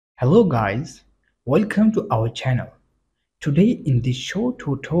Hello guys, welcome to our channel. Today in this short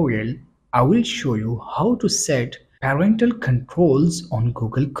tutorial, I will show you how to set parental controls on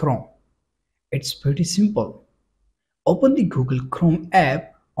Google Chrome. It's pretty simple. Open the Google Chrome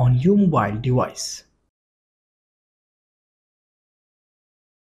app on your mobile device.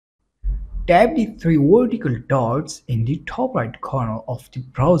 Tap the three vertical dots in the top right corner of the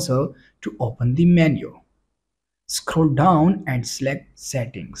browser to open the menu. Scroll down and select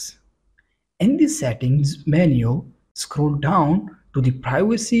Settings. In the Settings menu, scroll down to the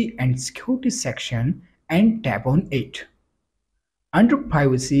Privacy and Security section and tap on it. Under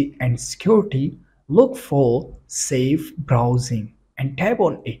Privacy and Security, look for Safe Browsing and tap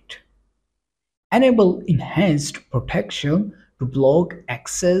on it. Enable Enhanced Protection to block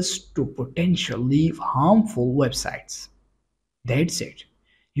access to potentially harmful websites. That's it.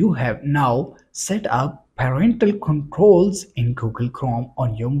 You have now set up parental controls in Google Chrome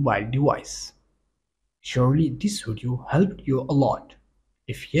on your mobile device. Surely this video helped you a lot.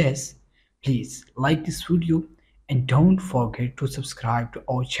 If yes, please like this video and don't forget to subscribe to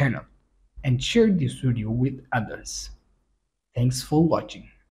our channel and share this video with others. Thanks for watching.